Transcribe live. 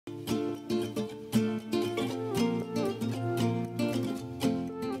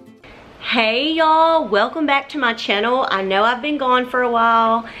Hey y'all, welcome back to my channel. I know I've been gone for a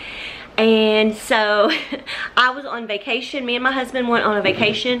while, and so I was on vacation. Me and my husband went on a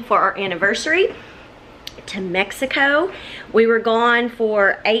vacation for our anniversary to Mexico. We were gone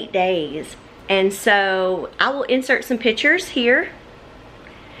for 8 days, and so I will insert some pictures here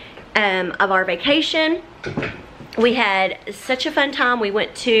of our vacation. We had such a fun time. We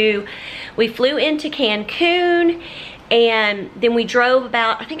flew into Cancun, and then we drove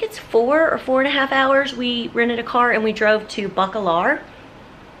about, I think it's 4 or 4.5 hours. We rented a car and we drove to Bacalar,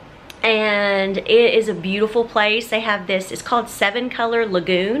 and it is a beautiful place. They have this, it's called 7 Color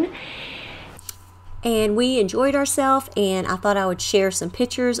Lagoon, and we enjoyed ourselves, and I thought I would share some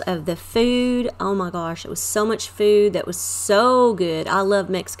pictures of the food. Oh my gosh, it was so much food that was so good. I love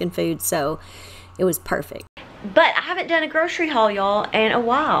Mexican food, so it was perfect. But I haven't done a grocery haul, y'all, in a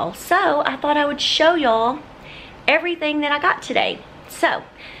while, so I thought I would show y'all everything that I got today. So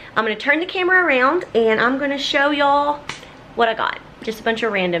I'm gonna turn the camera around and I'm gonna show y'all what I got. Just a bunch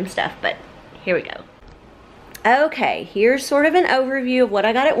of random stuff, but here we go. Okay, here's sort of an overview of what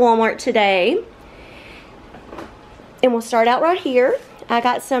I got at Walmart today. And we'll start out right here. I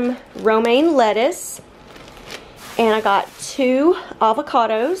got some romaine lettuce, and I got 2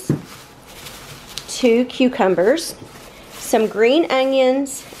 avocados, 2 cucumbers, some green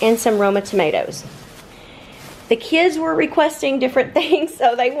onions, and some Roma tomatoes. The kids were requesting different things,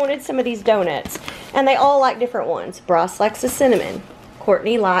 so they wanted some of these donuts, and they all like different ones. Bryce likes the cinnamon,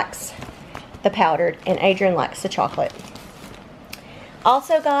 Courtney likes the powdered, and Adrian likes the chocolate.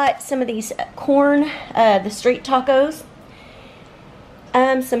 Also got some of these corn, the street tacos,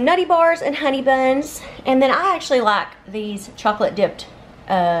 some nutty bars and honey buns, and then I actually like these chocolate dipped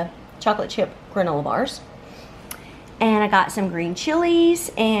chocolate chip granola bars. And I got some green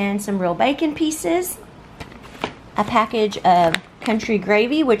chilies and some real bacon pieces. A package of country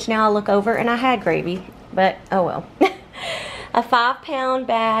gravy, which now I look over and I had gravy, but oh well. A 5-pound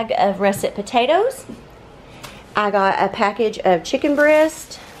bag of russet potatoes. I got a package of chicken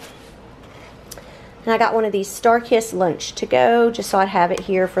breast. And I got one of these Star-Kissed lunch to go, just so I'd have it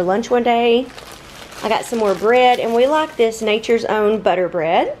here for lunch one day. I got some more bread, and we like this Nature's Own butter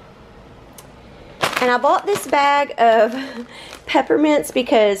bread. And I bought this bag of peppermints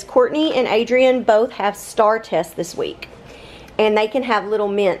because Courtney and Adrian both have STAR tests this week, and they can have little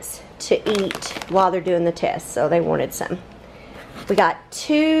mints to eat while they're doing the test, so they wanted some. We got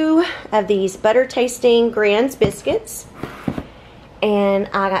 2 of these butter tasting Grand's biscuits, and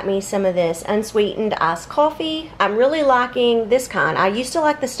I got me some of this unsweetened iced coffee. I'm really liking this kind. I used to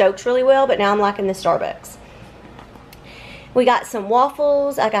like the Stokes really well, but now I'm liking the Starbucks. We got some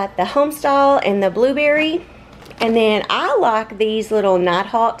waffles. I got the homestyle and the blueberry. And then I like these little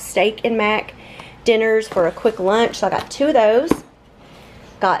Nighthawk steak and mac dinners for a quick lunch. So I got 2 of those.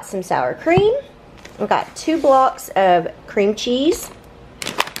 Got some sour cream. We got 2 blocks of cream cheese.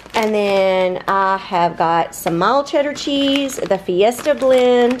 And then I have got some mild cheddar cheese, the Fiesta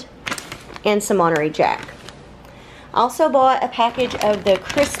blend, and some Monterey Jack. Also bought a package of the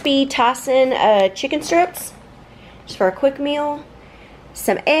crispy Tyson chicken strips, just for a quick meal.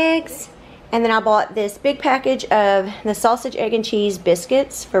 Some eggs. And then I bought this big package of the sausage, egg, and cheese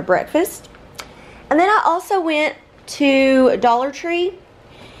biscuits for breakfast. And then I also went to Dollar Tree.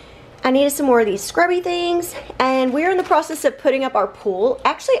 I needed some more of these scrubby things, and we're in the process of putting up our pool.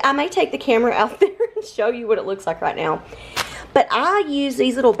 Actually, I may take the camera out there and show you what it looks like right now. But I use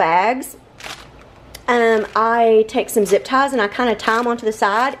these little bags. I take some zip ties and I kind of tie them onto the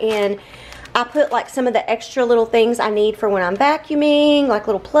side, and I put like some of the extra little things I need for when I'm vacuuming, like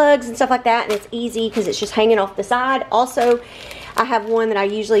little plugs and stuff like that, and it's easy because it's just hanging off the side. Also, I have one that I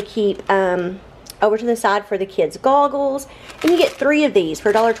usually keep over to the side for the kids' goggles, and you get 3 of these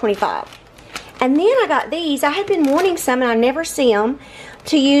for $1.25. And then I got these. I had been wanting some, and I never see them,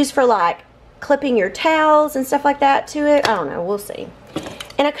 to use for like clipping your towels and stuff like that to it. I don't know, we'll see.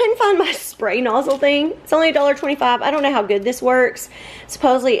 And I couldn't find my spray nozzle thing. It's only $1.25. I don't know how good this works.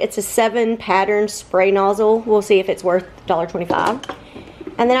 Supposedly it's a 7 pattern spray nozzle. We'll see if it's worth $1.25.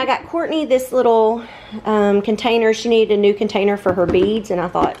 And then I got Courtney this little container. She needed a new container for her beads, and I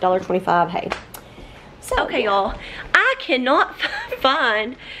thought $1.25, hey. So, okay, y'all, I cannot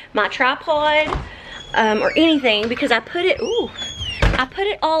find my tripod or anything because I put it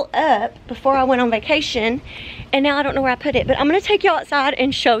all up before I went on vacation, and now I don't know where I put it. But I'm gonna take y'all outside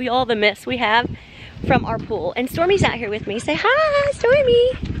and show y'all the mess we have from our pool. And Stormy's out here with me. Say hi,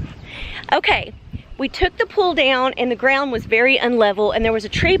 Stormy. Okay, we took the pool down, and the ground was very unlevel, and there was a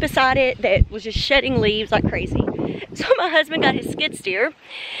tree beside it that was just shedding leaves like crazy. So my husband got his skid steer,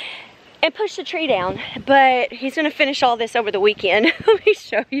 and push the tree down. But he's gonna finish all this over the weekend. Let me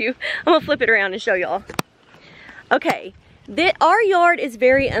show you. I'm gonna flip it around and show y'all. Okay, our yard is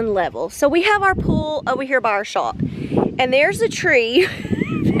very unlevel. So we have our pool over here by our shop. And there's the tree.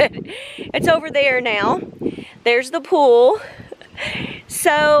 It's over there now. There's the pool.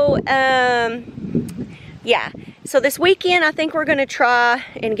 So, yeah. So this weekend, I think we're gonna try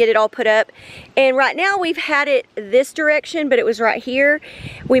and get it all put up. And right now we've had it this direction, but it was right here.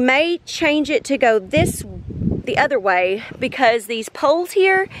 We may change it to go the other way because these poles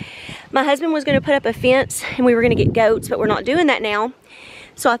here, my husband was gonna put up a fence and we were gonna get goats, but we're not doing that now.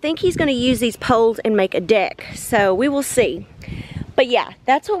 So I think he's gonna use these poles and make a deck. So we will see. But yeah,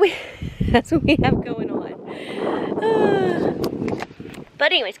 that's what we have going on.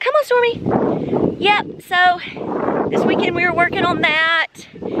 But anyways, come on, Stormy. Yep, so this weekend we were working on that.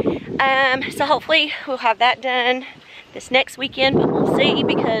 So hopefully we'll have that done this next weekend, but we'll see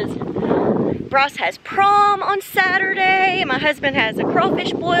because Bryce has prom on Saturday and my husband has a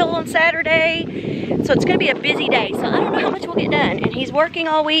crawfish boil on Saturday. So it's gonna be a busy day. So I don't know how much we'll get done. And he's working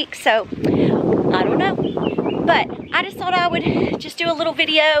all week, so I don't know. But I just thought I would just do a little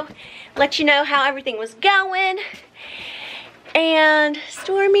video, let you know how everything was going. And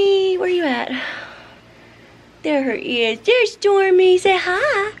Stormy, where you at? There her is. There's Stormy. Say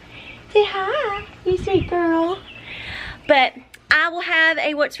hi. Say hi. You say girl. But I will have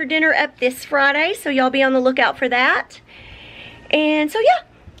a What's for Dinner up this Friday, so y'all be on the lookout for that. And so yeah,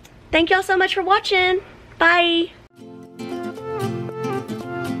 thank y'all so much for watching. Bye.